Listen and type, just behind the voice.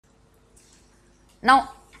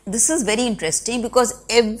Now, this is very interesting because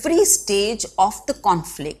every stage of the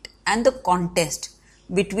conflict and the contest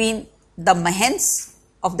between the Mahants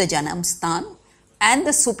of the Janamsthan and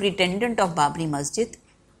the superintendent of Babri Masjid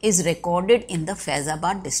is recorded in the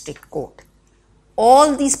Faizabad district court.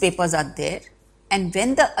 All these papers are there, and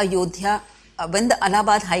when the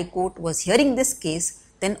Allahabad High Court was hearing this case,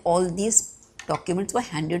 then all these documents were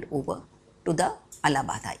handed over to the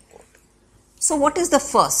Allahabad High Court. So what is the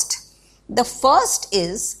first? The first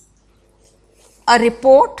is a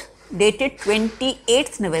report dated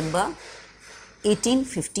 28th November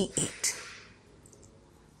 1858.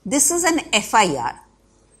 This is an FIR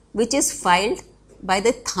which is filed by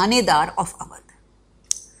the Thanedar of Awadh.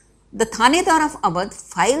 The Thanedar of Awadh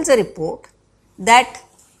files a report that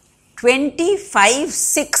 25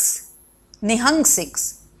 Sikhs, Nihang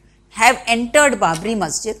Sikhs, have entered Babri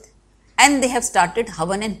Masjid and they have started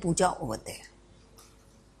Havan and Puja over there.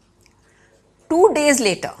 2 days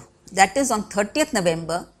later, that is on 30th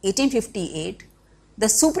November 1858, the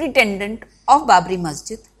superintendent of Babri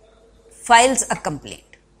Masjid files a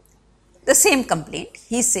complaint. The same complaint,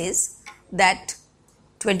 he says that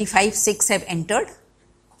 25 Sikhs have entered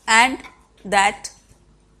and that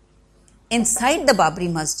inside the Babri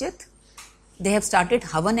Masjid, they have started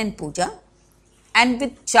Havan and Puja, and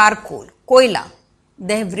with charcoal, koila,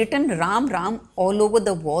 they have written Ram Ram all over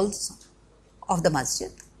the walls of the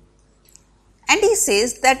masjid. And he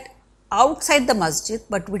says that outside the masjid,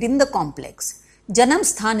 but within the complex,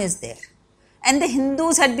 Janamsthan is there. And the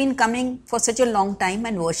Hindus had been coming for such a long time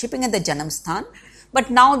and worshipping at the Janamsthan, but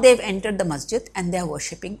now they have entered the masjid and they are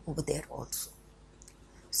worshipping over there also.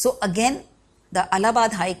 So again, the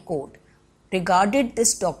Allahabad High Court regarded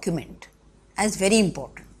this document as very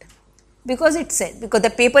important because it said, because the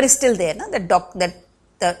paper is still there, the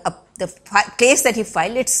case that he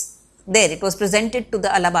filed, it's there, it was presented to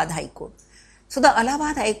the Allahabad High Court. So the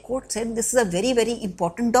Allahabad High Court said this is a very, very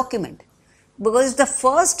important document because it's the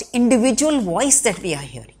first individual voice that we are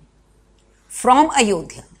hearing from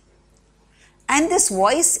Ayodhya. And this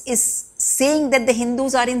voice is saying that the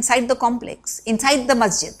Hindus are inside the complex, inside the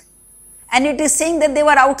masjid. And it is saying that they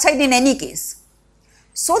were outside in any case.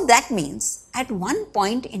 So that means at one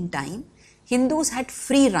point in time, Hindus had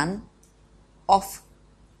free run of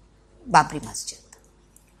Babri Masjid.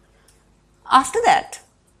 After that,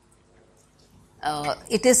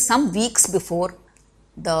 it is some weeks before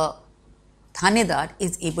the Thanedar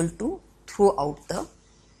is able to throw out the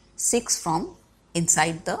Sikhs from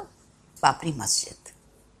inside the Babri Masjid.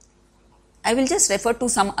 I will just refer to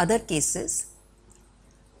some other cases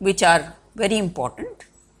which are very important.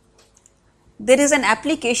 There is an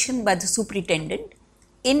application by the superintendent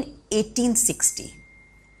in 1860,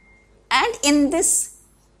 and in this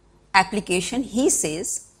application he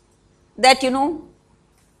says that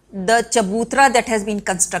the chabutra that has been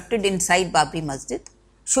constructed inside Babri Masjid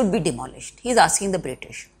should be demolished. He is asking the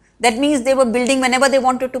British. That means they were building whenever they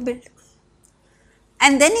wanted to build.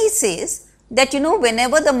 And then he says that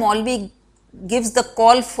whenever the Maulvi gives the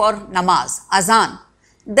call for namaz, azan,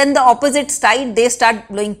 then the opposite side they start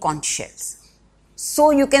blowing conch shells.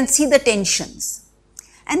 So you can see the tensions.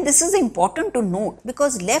 And this is important to note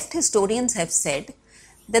because left historians have said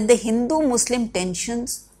that the Hindu-Muslim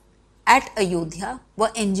tensions at Ayodhya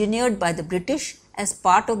were engineered by the British as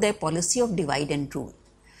part of their policy of divide and rule.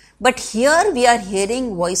 But here we are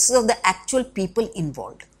hearing voices of the actual people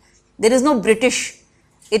involved. There is no British.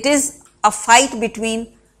 It is a fight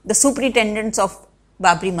between the superintendents of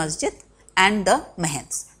Babri Masjid and the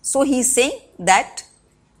Mahants. So he is saying that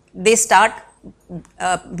they start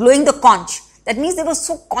blowing the conch. That means they were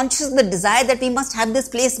so conscious of the desire that we must have this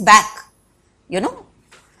place back.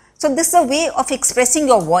 So this is a way of expressing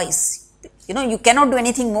your voice. You cannot do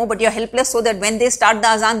anything more, but you are helpless, so that when they start the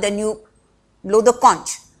azan, then you blow the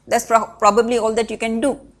conch. That's probably all that you can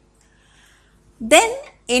do. Then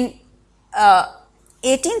in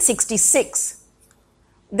 1866,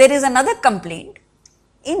 there is another complaint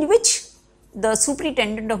in which the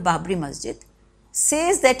superintendent of Babri Masjid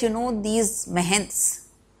says that these Mahants,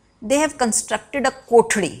 they have constructed a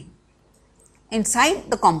kothri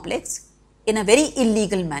inside the complex in a very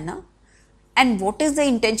illegal manner. And what is the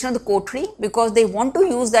intention of the kothri? Because they want to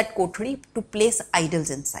use that kothri to place idols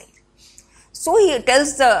inside. So he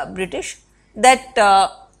tells the British that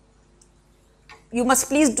you must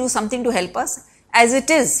please do something to help us. As it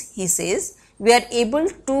is, he says, we are able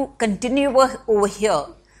to continue over here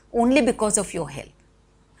only because of your help.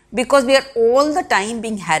 Because we are all the time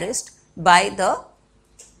being harassed by the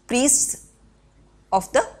priests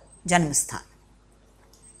of the Janamsthan.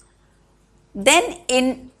 Then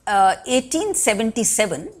in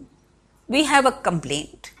 1877, we have a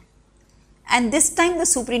complaint, And this time the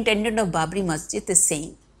superintendent of Babri Masjid is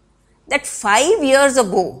saying that 5 years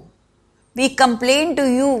ago we complained to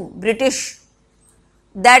you British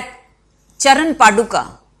that Charan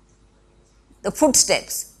Paduka, the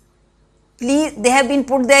footsteps, please, they have been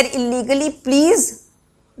put there illegally, please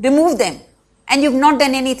remove them, and you've not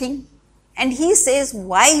done anything. And he says,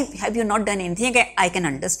 why have you not done anything? I can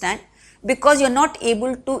understand, because you're not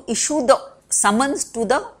able to issue the summons to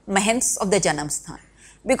the mahants of the Janamsthan,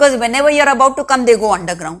 because whenever you're about to come, they go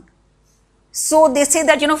underground. So they say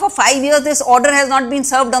that, for 5 years this order has not been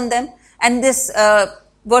served on them, and this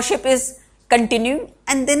worship is continuing.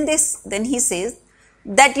 And then he says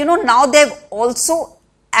that, now they've also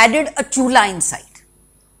added a chula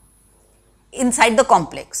inside the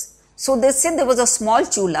complex. So they said there was a small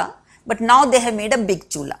chula, but now they have made a big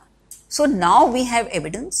chula. So now we have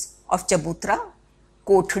evidence of Chabutra,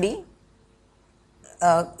 Kothri,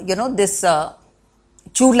 this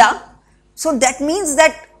chula. So that means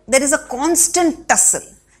that there is a constant tussle.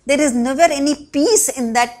 There is never any peace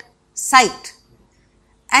in that site.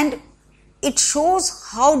 And it shows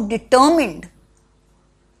how determined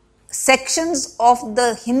sections of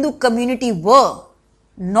the Hindu community were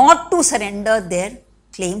not to surrender their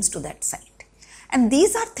claims to that site. And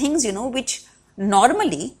these are things, which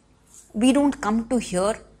normally we don't come to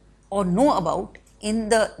hear or know about in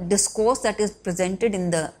the discourse that is presented in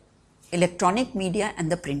the electronic media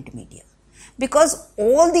and the print media. Because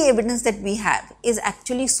all the evidence that we have is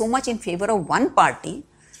actually so much in favor of one party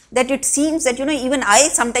that it seems that, even I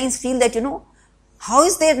sometimes feel that, how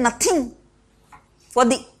is there nothing for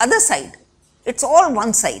the other side? It's all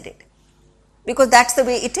one-sided, because that's the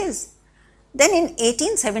way it is. Then in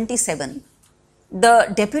 1877,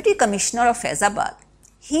 the Deputy Commissioner of Faizabad,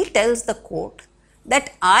 he tells the court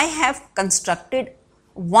that I have constructed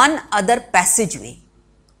one other passageway,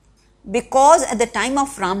 because at the time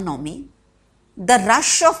of Ram Navami, the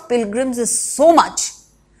rush of pilgrims is so much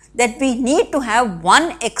that we need to have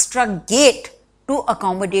one extra gate to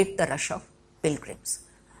accommodate the rush of pilgrims.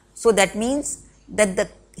 So that means that the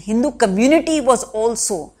Hindu community was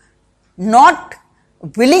also not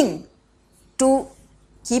willing to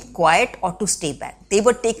keep quiet or to stay back. They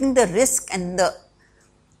were taking the risk and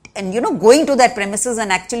going to their premises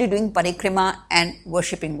and actually doing parikrama and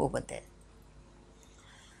worshipping over there.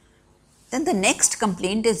 Then the next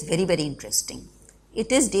complaint is very, very interesting.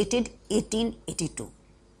 It is dated 1882.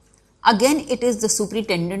 Again, it is the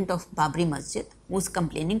superintendent of Babri Masjid who is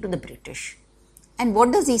complaining to the British. And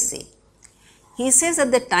what does he say? He says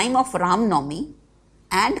at the time of Ram Navami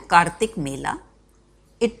and Kartik Mela,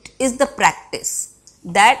 it is the practice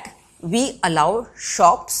that we allow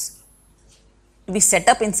shops to be set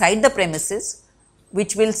up inside the premises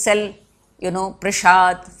which will sell,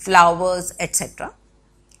 prasad, flowers, etc.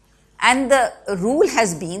 And the rule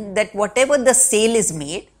has been that whatever the sale is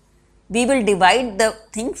made, we will divide the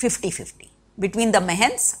thing 50-50 between the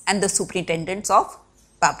mahants and the superintendents of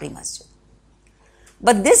Babri Masjid.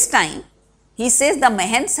 But this time, he says the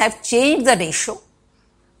mahants have changed the ratio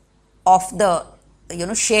of the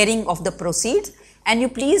sharing of the proceeds, and you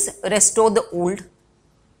please restore the old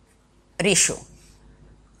ratio.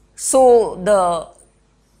 So the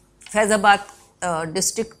Faizabad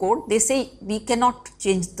district court, they say we cannot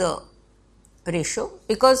change the ratio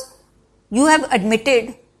because you have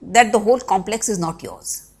admitted that the whole complex is not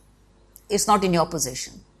yours. It's not in your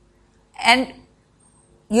possession. And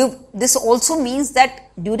this also means that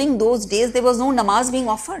during those days there was no namaz being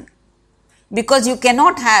offered, because you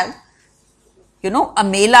cannot have a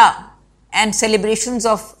mela and celebrations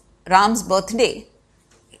of Ram's birthday.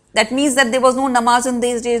 That means that there was no namaz in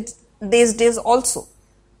these days also.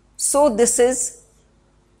 So this is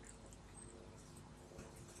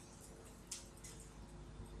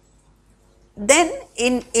then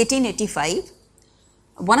in 1885,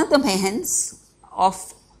 one of the mahants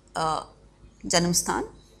of Janamsthan,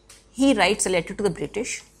 he writes a letter to the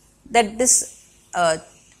British that this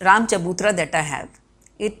Ram Chabutra that I have,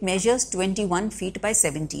 it measures 21 feet by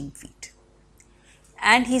 17 feet.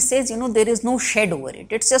 And he says, there is no shed over it,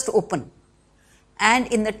 it's just open. And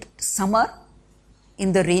in the summer,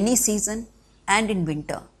 in the rainy season and in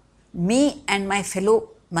winter, me and my fellow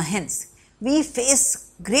mahants, we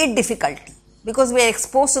face great difficulty because we are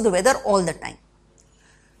exposed to the weather all the time.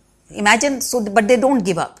 Imagine, but they don't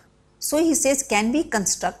give up. So he says, can we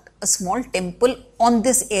construct a small temple on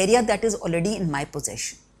this area that is already in my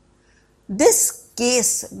possession? This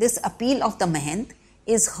case, this appeal of the mahant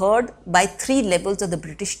is heard by 3 levels of the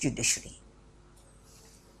British judiciary.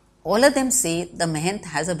 All of them say the mahant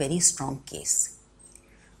has a very strong case.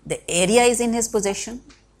 The area is in his possession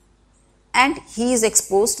and he is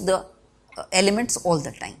exposed to the elements all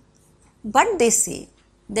the time. But they say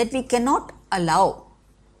that we cannot allow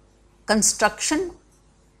construction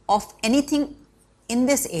of anything in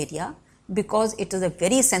this area because it is a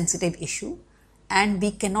very sensitive issue and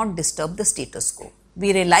we cannot disturb the status quo.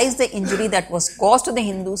 We realize the injury that was caused to the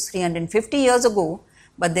Hindus 350 years ago,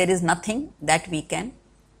 but there is nothing that we can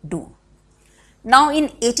do. Now in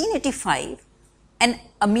 1885, an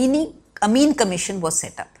Amin commission was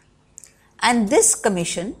set up, and this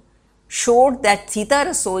commission showed that Sita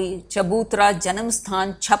Rasoi, Chabutra,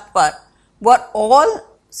 Janamsthan, Chhappar were all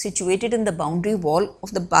situated in the boundary wall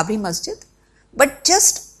of the Babri Masjid, but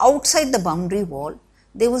just outside the boundary wall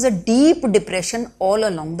there was a deep depression all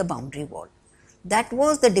along the boundary wall. That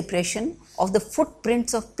was the depression of the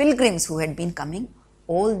footprints of pilgrims who had been coming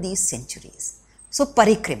all these centuries. So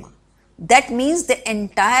parikrama, that means the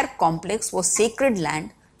entire complex was sacred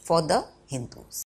land for the Hindus.